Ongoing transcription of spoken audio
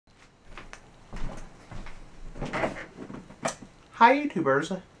Hi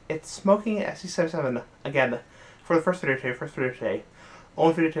YouTubers, it's Smoking SC77 again for the first video today.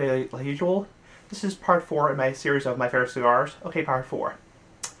 Only video today like usual. This is part 4 in my series of my favorite cigars. Okay, part 4.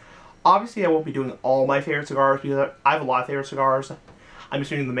 Obviously I won't be doing all my favorite cigars because I have a lot of favorite cigars. I'm just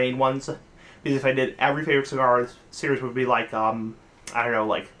doing the main ones because if I did every favorite cigar, this series would be like, I don't know,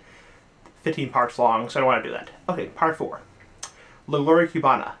 like 15 parts long, so I don't want to do that. Okay, part 4. La Gloria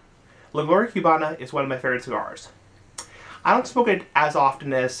Cubana. La Gloria Cubana is one of my favorite cigars. I don't smoke it as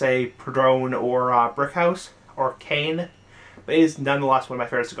often as, say, Padron or Brickhouse or Cane, but it is nonetheless one of my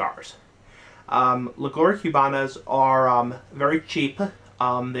favorite cigars. La Gloria Cubanas are very cheap.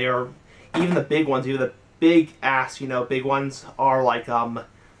 They are, even the big ones, even the big ass, big ones are like $10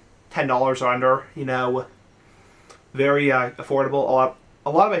 or under, very affordable. A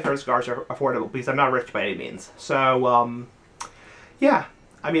lot of my favorite cigars are affordable because I'm not rich by any means. So, yeah.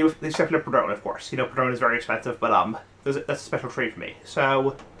 I mean, with the exception of Padron, of course. Padron is very expensive, but that's a special treat for me.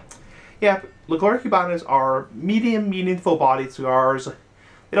 So, yeah, La Gloria Cubanas are medium full-bodied cigars. They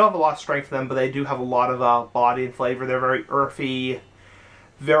don't have a lot of strength in them, but they do have a lot of body and flavor. They're very earthy,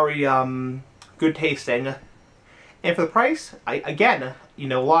 very good tasting. And for the price, again, a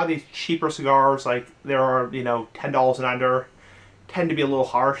lot of these cheaper cigars, like there are, $10 and under, tend to be a little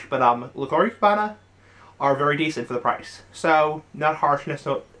harsh, but La Gloria Cubana are very decent for the price. So, not harshness,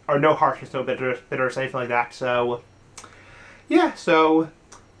 no harshness, no bitterness, anything like that. So, yeah, so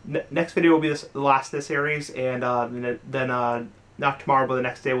next video will be the last of this series, and then not tomorrow, but the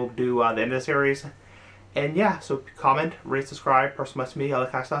next day we'll do the end of the series. And yeah, so comment, rate, subscribe, personal message me, all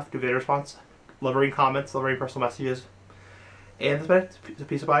that kind of stuff, do video response, love reading comments, love reading personal messages. And that's about it.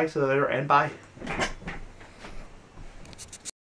 Peace of bye, so later, and bye.